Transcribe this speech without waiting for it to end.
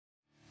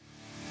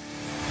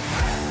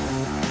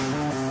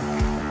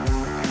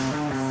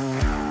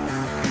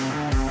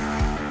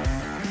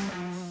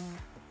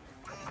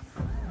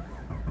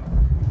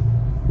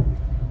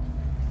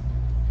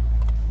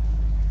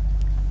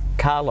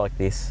car like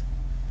this,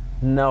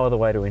 no other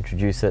way to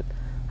introduce it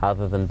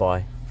other than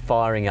by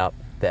firing up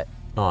that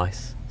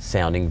nice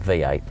sounding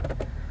V8.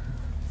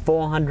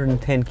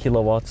 410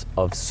 kilowatts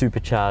of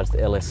supercharged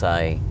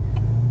LSA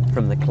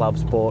from the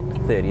Clubsport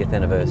 30th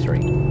anniversary.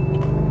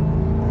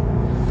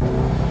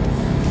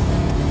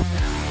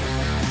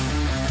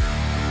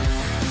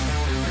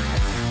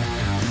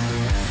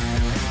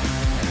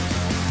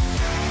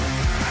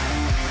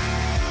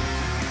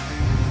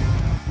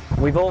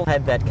 We've all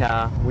had that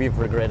car we've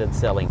regretted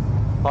selling.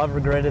 I've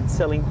regretted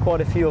selling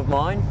quite a few of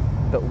mine,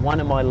 but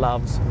one of my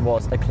loves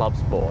was a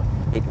Clubsport.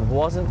 It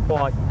wasn't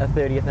quite a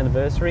 30th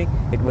anniversary,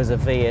 it was a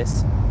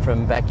VS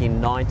from back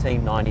in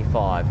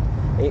 1995.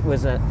 It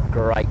was a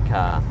great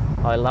car.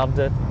 I loved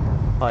it,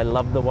 I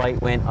loved the way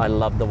it went, I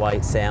loved the way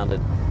it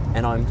sounded,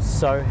 and I'm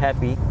so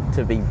happy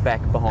to be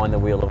back behind the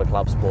wheel of a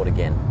Clubsport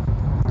again.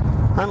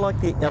 Unlike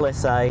the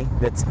LSA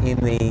that's in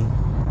the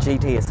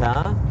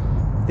GTSR,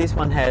 this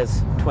one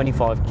has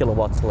 25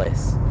 kilowatts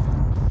less.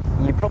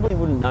 You probably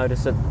wouldn't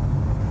notice it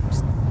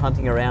just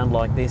hunting around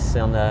like this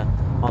on the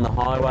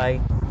highway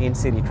in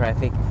city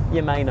traffic.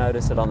 You may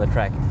notice it on the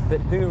track, but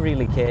who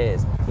really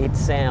cares? It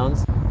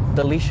sounds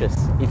delicious,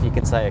 if you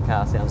can say a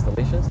car sounds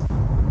delicious.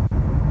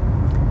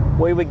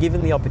 We were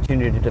given the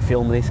opportunity to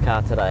film this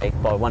car today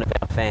by one of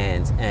our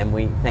fans, and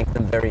we thank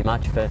them very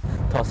much for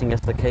tossing us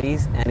the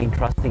keys and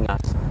entrusting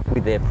us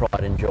with their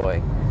pride and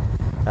joy.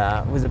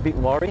 Was a bit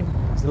worried,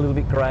 it was a little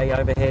bit grey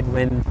overhead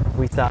when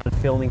we started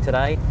filming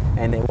today,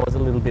 and there was a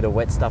little bit of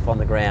wet stuff on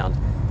the ground.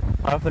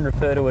 I often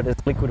refer to it as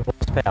liquid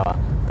horsepower,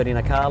 but in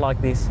a car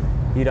like this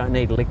you don't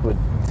need liquid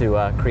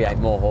to create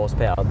more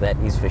horsepower, that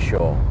is for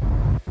sure.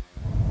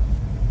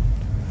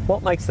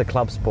 What makes the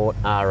Clubsport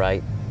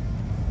R8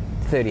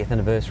 30th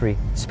anniversary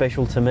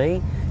special to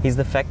me is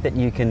the fact that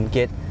you can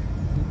get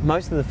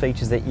most of the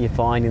features that you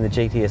find in the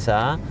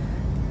GTSR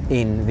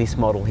in this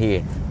model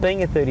here.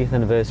 Being a 30th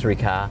anniversary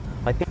car,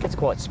 I think it's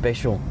quite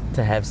special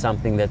to have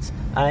something that's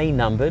A,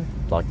 numbered,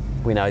 like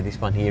we know this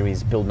one here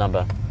is build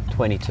number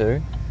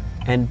 22,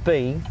 and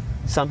B,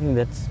 something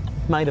that's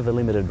made of a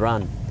limited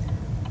run.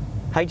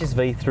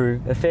 HSV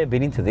threw a fair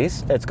bit into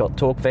this. It's got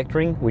torque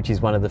vectoring, which is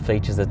one of the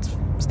features that's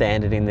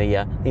standard in the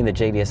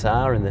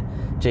GTSR and the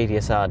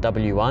GTSR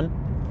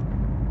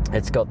W1.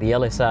 It's got the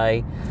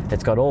LSA,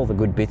 it's got all the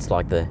good bits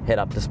like the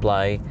head-up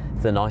display,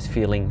 the nice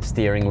feeling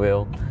steering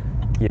wheel.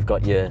 You've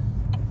got your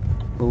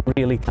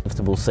really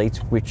comfortable seats,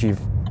 which you've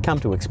come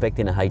to expect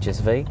in a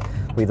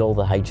HSV, with all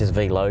the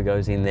HSV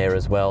logos in there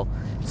as well.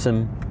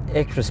 Some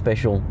extra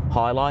special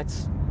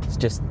highlights. It's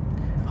just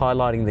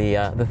highlighting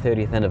the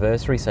 30th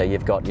anniversary, so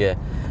you've got your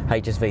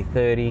HSV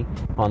 30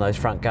 on those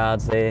front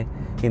guards there,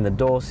 in the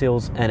door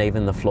sills and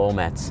even the floor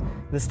mats.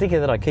 The sticker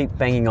that I keep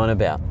banging on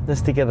about, the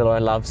sticker that I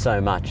love so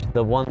much,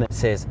 the one that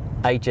says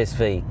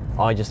HSV,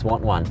 I just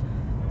want one.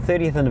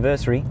 30th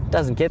anniversary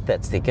doesn't get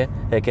that sticker,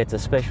 it gets a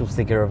special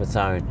sticker of its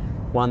own,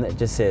 one that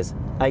just says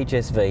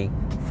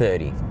HSV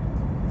 30.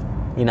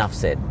 Enough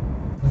said.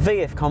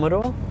 VF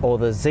Commodore, or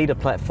the Zeta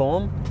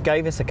platform,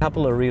 gave us a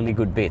couple of really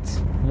good bits.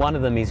 One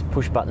of them is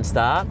push button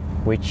start,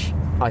 which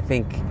I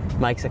think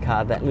makes a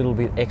car that little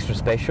bit extra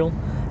special,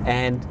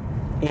 and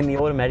in the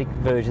automatic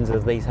versions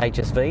of these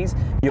HSVs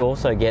you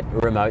also get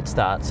remote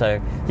start,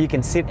 so you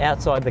can sit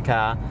outside the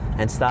car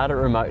and start it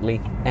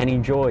remotely and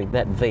enjoy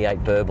that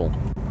V8 burble.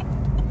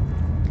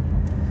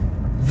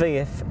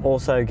 VF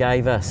also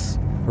gave us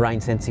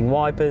rain sensing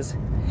wipers,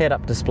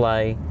 head-up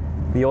display,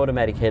 the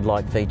automatic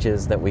headlight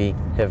features that we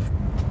have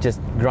just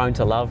grown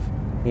to love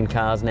in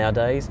cars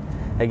nowadays.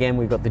 Again,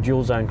 we've got the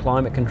dual zone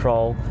climate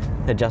control,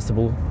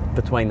 adjustable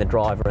between the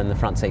driver and the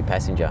front seat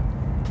passenger.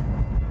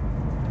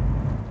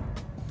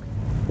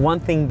 One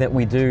thing that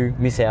we do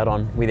miss out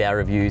on with our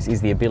reviews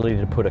is the ability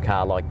to put a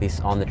car like this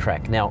on the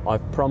track. Now, I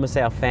promise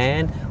our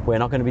fan we're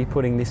not going to be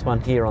putting this one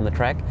here on the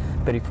track,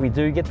 but if we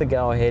do get the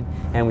go-ahead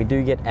and we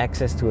do get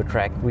access to a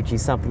track, which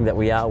is something that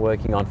we are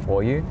working on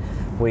for you,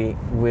 we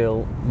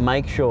will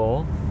make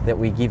sure that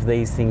we give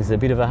these things a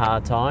bit of a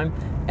hard time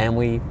and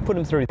we put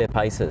them through their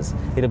paces.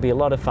 It'll be a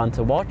lot of fun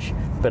to watch,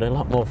 but a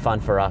lot more fun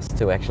for us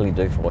to actually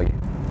do for you.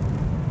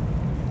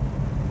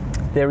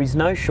 There is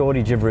no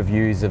shortage of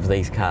reviews of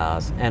these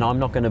cars, and I'm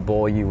not going to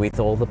bore you with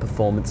all the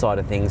performance side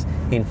of things.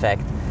 In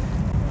fact,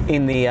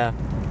 in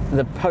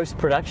the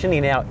post-production,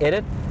 in our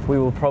edit, we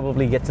will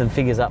probably get some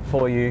figures up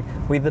for you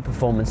with the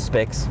performance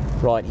specs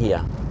right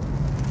here.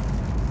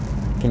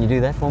 Can you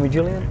do that for me,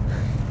 Julian?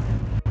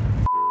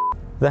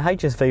 The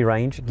HSV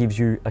range gives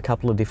you a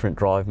couple of different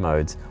drive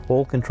modes,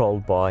 all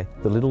controlled by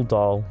the little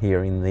dial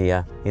here in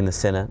the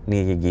center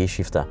near your gear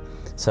shifter.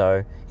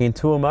 So in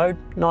tour mode,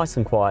 nice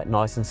and quiet,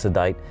 nice and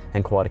sedate,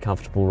 and quite a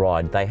comfortable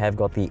ride. They have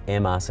got the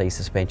MRC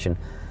suspension.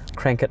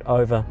 Crank it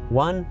over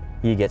 1,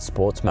 you get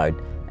sports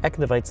mode.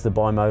 Activates the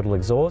bimodal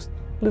exhaust,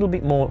 a little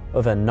bit more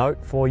of a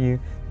note for you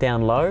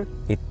down low.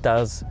 It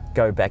does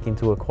go back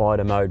into a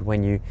quieter mode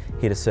when you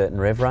hit a certain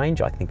rev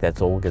range. I think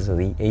that's all because of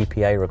the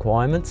EPA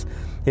requirements.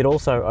 It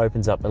also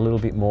opens up a little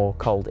bit more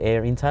cold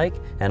air intake,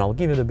 and I'll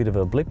give it a bit of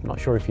a blip. Not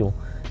sure if you'll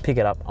pick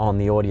it up on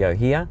the audio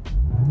here.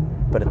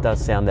 but it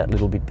does sound that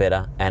little bit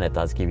better and it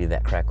does give you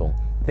that crackle.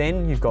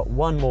 Then you've got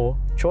one more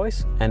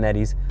choice, and that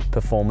is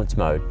performance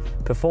mode.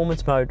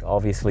 Performance mode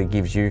obviously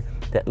gives you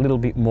that little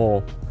bit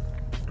more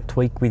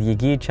tweak with your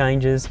gear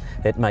changes.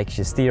 It makes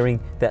your steering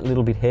that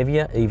little bit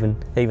heavier, even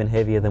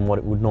heavier than what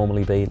it would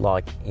normally be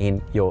like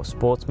in your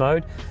sports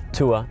mode.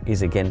 Tour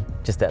is again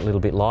just that little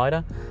bit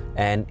lighter,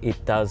 and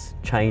it does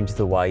change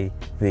the way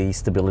the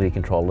stability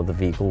control of the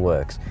vehicle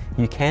works.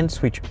 You can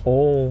switch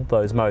all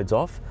those modes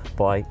off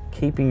by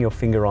keeping your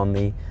finger on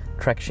the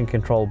traction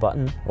control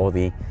button or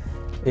the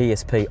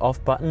ESP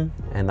off button,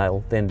 and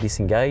they'll then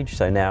disengage.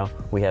 So now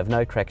we have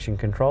no traction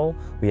control,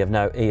 we have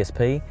no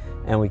ESP,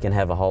 and we can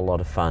have a whole lot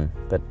of fun.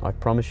 But I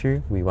promise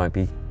you, we won't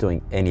be doing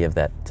any of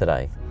that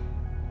today.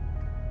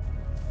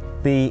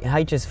 The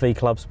HSV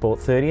Clubsport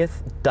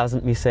 30th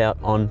doesn't miss out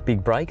on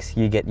big brakes.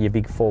 You get your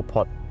big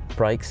 4-pot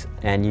brakes,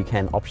 and you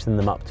can option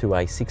them up to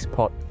a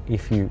 6-pot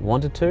if you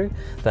wanted to.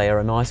 They are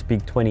a nice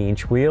big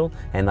 20-inch wheel,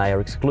 and they are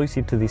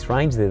exclusive to this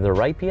range. They're the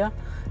Rapier,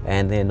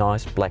 and they're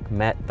nice black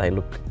matte. They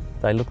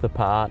look the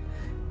part,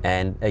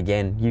 and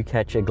again, you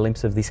catch a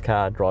glimpse of this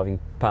car driving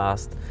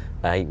past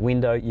a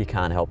window, you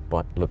can't help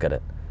but look at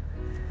it.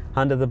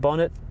 Under the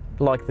bonnet,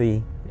 like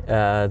the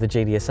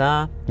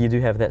GTSR, you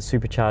do have that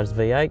supercharged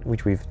V8,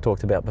 which we've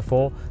talked about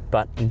before,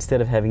 but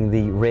instead of having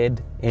the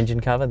red engine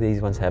cover, these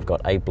ones have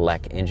got a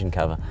black engine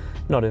cover.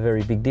 Not a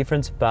very big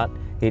difference, but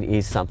it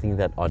is something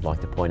that I'd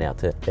like to point out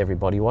to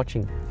everybody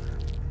watching.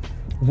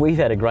 We've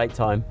had a great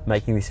time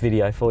making this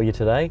video for you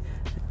today.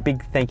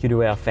 Big thank you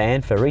to our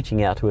fan for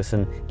reaching out to us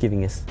and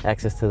giving us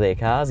access to their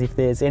cars. If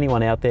there's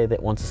anyone out there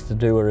that wants us to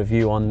do a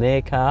review on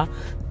their car,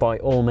 by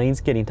all means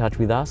get in touch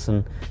with us,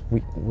 and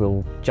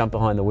we'll jump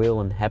behind the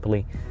wheel and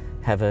happily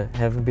have a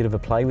bit of a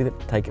play with it,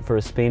 take it for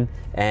a spin,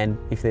 and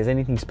if there's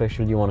anything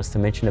special you want us to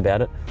mention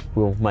about it,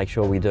 we'll make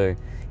sure we do.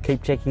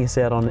 Keep checking us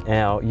out on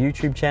our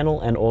YouTube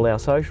channel and all our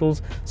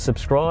socials.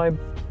 Subscribe,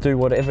 do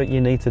whatever you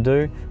need to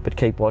do, but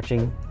keep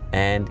watching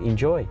and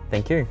enjoy.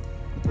 Thank you.